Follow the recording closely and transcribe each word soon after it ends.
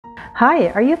Hi,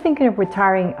 are you thinking of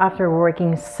retiring after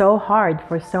working so hard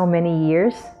for so many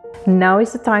years? Now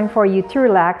is the time for you to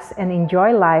relax and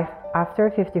enjoy life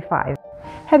after 55.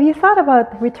 Have you thought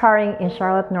about retiring in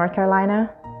Charlotte, North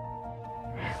Carolina?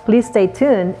 Please stay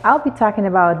tuned. I'll be talking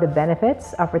about the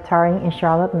benefits of retiring in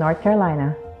Charlotte, North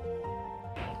Carolina.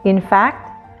 In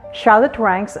fact, Charlotte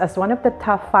ranks as one of the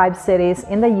top 5 cities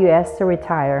in the U.S. to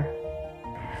retire.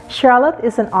 Charlotte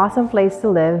is an awesome place to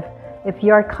live if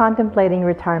you are contemplating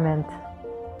retirement.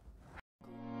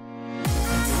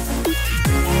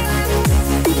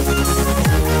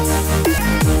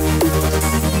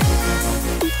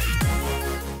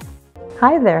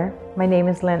 Hi there, my name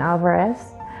is Lynn Alvarez,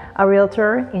 a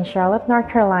realtor in Charlotte, North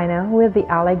Carolina with the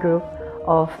Ally Group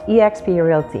of eXp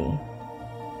Realty.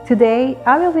 Today,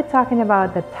 I will be talking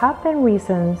about the top 10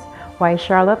 reasons why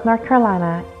Charlotte, North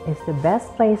Carolina is the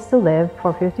best place to live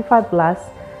for 55 plus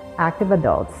active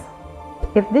adults.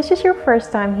 If this is your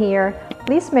first time here,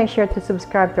 please make sure to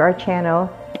subscribe to our channel,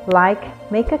 like,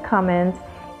 make a comment,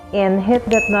 and hit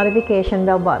that notification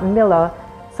bell button below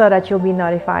so that you'll be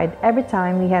notified every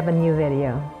time we have a new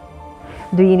video.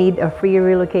 Do you need a free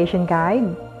relocation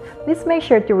guide? Please make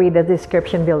sure to read the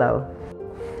description below.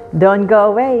 Don't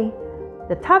go away!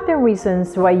 The top 10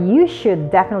 reasons why you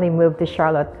should definitely move to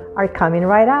Charlotte are coming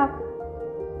right up.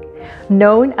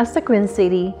 Known as the Queen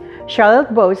City,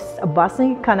 Charlotte boasts a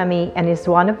bustling economy and is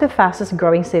one of the fastest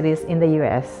growing cities in the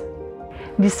U.S.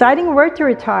 Deciding where to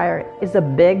retire is a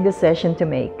big decision to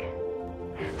make.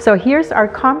 So here's our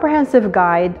comprehensive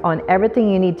guide on everything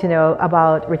you need to know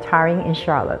about retiring in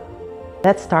Charlotte.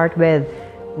 Let's start with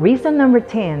reason number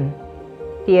 10,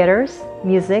 theaters,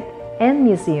 music, and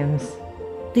museums.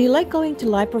 Do you like going to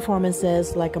live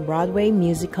performances like a Broadway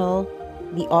musical,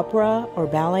 the opera, or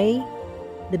ballet?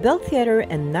 The Belk Theater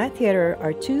and Night Theater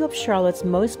are 2 of Charlotte's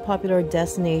most popular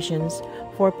destinations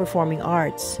for performing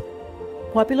arts.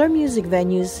 Popular music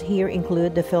venues here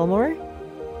include the Fillmore,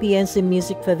 PNC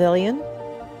Music Pavilion,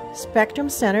 Spectrum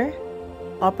Center,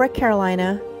 Opera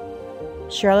Carolina,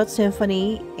 Charlotte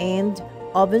Symphony, and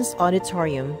Owens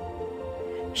Auditorium.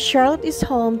 Charlotte is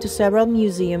home to several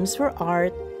museums for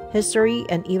art, history,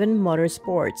 and even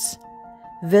motorsports.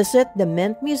 Visit the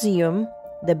Mint Museum,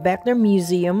 the Bechtler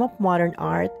Museum of Modern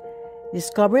Art,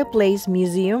 Discovery Place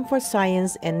Museum for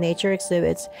Science and Nature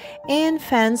exhibits, and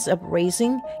fans of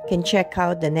racing can check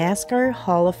out the NASCAR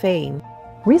Hall of Fame.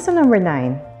 Reason number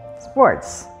 9,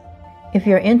 sports. If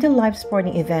you're into live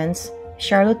sporting events,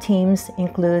 Charlotte teams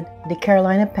include the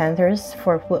Carolina Panthers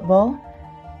for football,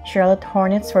 Charlotte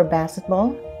Hornets for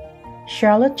basketball,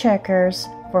 Charlotte Checkers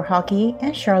for hockey,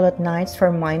 and Charlotte Knights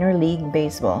for minor league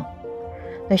baseball.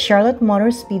 The Charlotte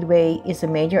Motor Speedway is a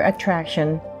major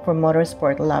attraction for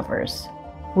motorsport lovers.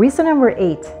 Reason number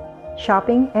 8,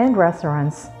 shopping and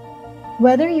restaurants.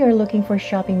 Whether you're looking for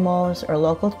shopping malls or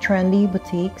local trendy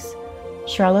boutiques,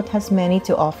 Charlotte has many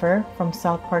to offer, from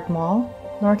South Park Mall,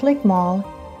 North Lake Mall,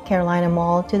 Carolina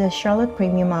Mall to the Charlotte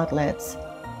Premium Outlets.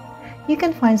 You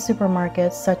can find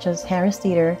supermarkets such as Harris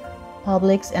Teeter,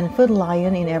 Publix, and Food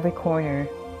Lion in every corner.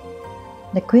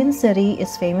 The Queen City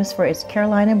is famous for its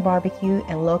Carolina barbecue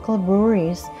and local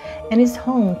breweries and is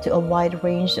home to a wide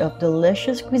range of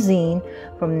delicious cuisine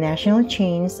from national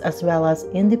chains as well as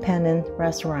independent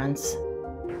restaurants.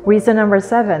 Reason number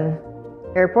 7,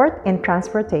 airport and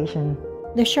transportation.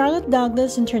 The Charlotte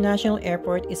Douglas International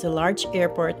Airport is a large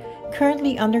airport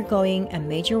currently undergoing a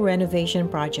major renovation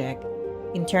project.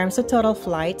 In terms of total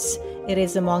flights, it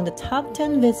is among the top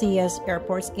 10 busiest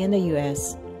airports in the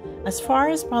U.S. As far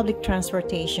as public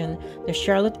transportation, the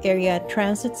Charlotte Area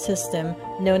Transit System,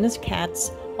 known as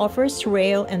CATS, offers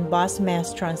rail and bus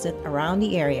mass transit around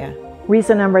the area.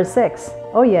 Reason number 6.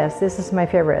 Oh yes, this is my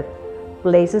favorite.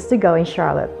 Places to go in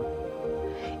Charlotte.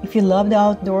 If you love the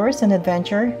outdoors and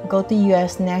adventure, go to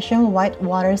U.S. National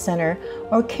Whitewater Center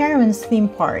or Carowinds Theme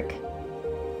Park.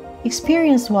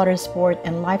 Experience water sport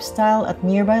and lifestyle at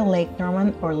nearby Lake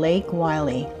Norman or Lake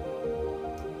Wylie.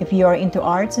 If you are into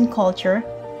arts and culture,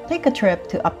 take a trip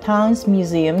to Uptown's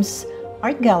museums,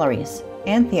 art galleries,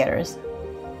 and theaters.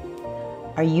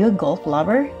 Are you a golf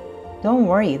lover? Don't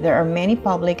worry, there are many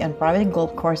public and private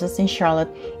golf courses in Charlotte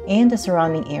and the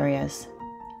surrounding areas.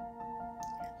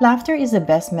 Laughter is the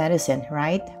best medicine,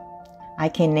 right? I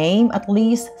can name at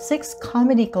least 6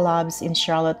 comedy clubs in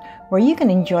Charlotte where you can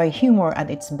enjoy humor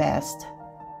at its best.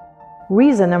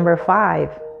 Reason number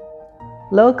 5,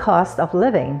 low cost of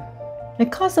living. The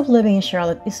cost of living in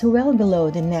Charlotte is well below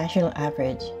the national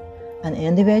average. An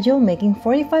individual making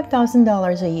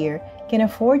 $45,000 a year can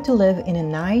afford to live in a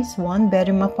nice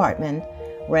 1-bedroom apartment,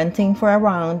 renting for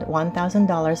around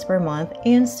 $1,000 per month,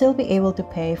 and still be able to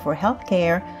pay for health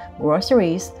care,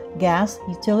 groceries, gas,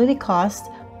 utility costs,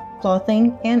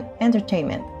 clothing, and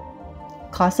entertainment.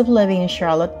 Cost of living in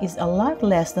Charlotte is a lot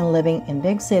less than living in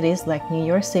big cities like New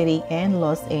York City and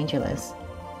Los Angeles.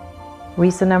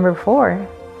 Reason number 4,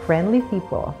 friendly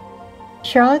people.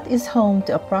 Charlotte is home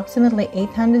to approximately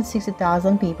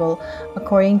 860,000 people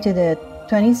according to the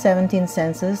 2017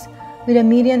 census, with a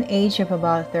median age of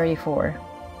about 34.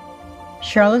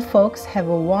 Charlotte folks have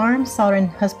a warm southern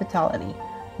hospitality,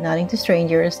 nodding to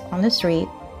strangers on the street,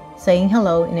 saying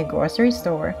hello in a grocery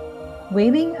store,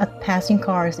 waving at passing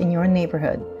cars in your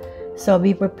neighborhood. So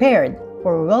be prepared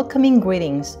for welcoming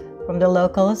greetings from the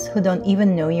locals who don't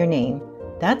even know your name.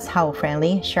 That's how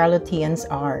friendly Charlotteans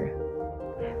are.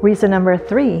 Reason number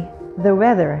 3, the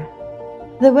weather.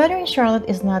 The weather in Charlotte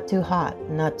is not too hot,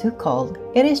 not too cold.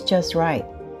 It is just right.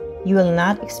 You will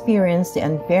not experience the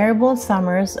unbearable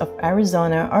summers of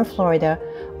Arizona or Florida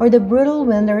or the brutal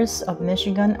winters of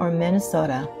Michigan or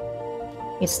Minnesota.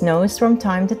 It snows from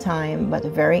time to time, but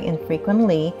very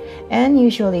infrequently, and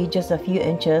usually just a few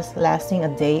inches lasting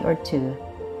a day or two.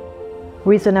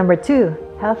 Reason number 2,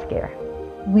 healthcare.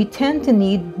 We tend to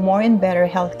need more and better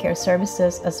healthcare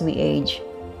services as we age.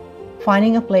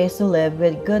 Finding a place to live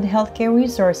with good healthcare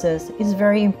resources is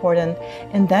very important,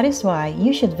 and that is why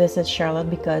you should visit Charlotte,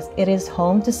 because it is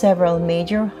home to several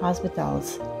major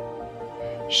hospitals.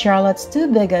 Charlotte's two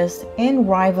biggest and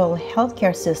rival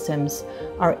healthcare systems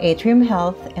are Atrium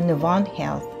Health and Novant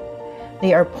Health.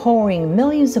 They are pouring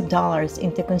millions of dollars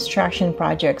into construction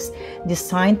projects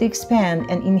designed to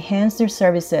expand and enhance their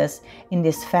services in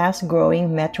this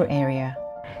fast-growing metro area.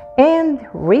 And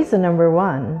reason number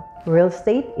 1, real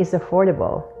estate is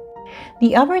affordable.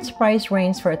 The average price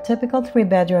range for a typical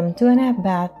 3-bedroom,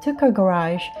 2.5-bath, 2-car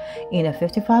garage in a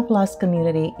 55-plus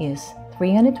community is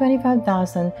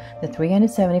 $325,000 to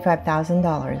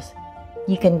 $375,000.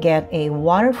 You can get a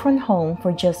waterfront home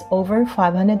for just over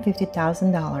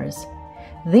 $550,000.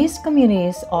 These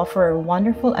communities offer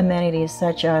wonderful amenities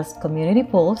such as community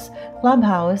pools,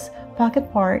 clubhouse,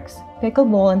 pocket parks,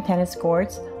 pickleball and tennis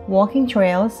courts, walking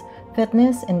trails,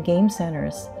 fitness and game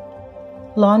centers.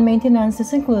 Lawn maintenance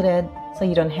is included, so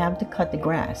you don't have to cut the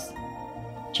grass.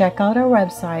 Check out our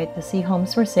website to see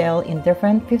homes for sale in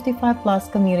different 55-plus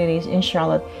communities in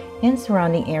Charlotte and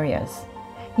surrounding areas.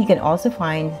 You can also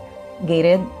find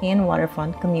gated and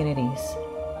waterfront communities.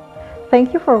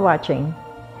 Thank you for watching.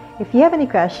 If you have any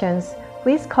questions,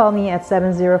 please call me at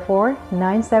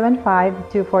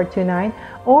 704-975-2429,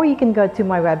 or you can go to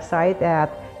my website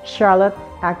at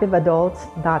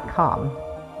charlotteactiveadults.com.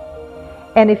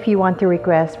 And if you want to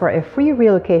request for a free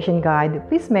relocation guide,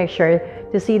 please make sure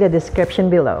to see the description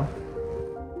below.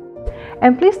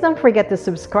 And please don't forget to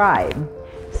subscribe.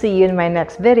 See you in my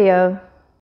next video.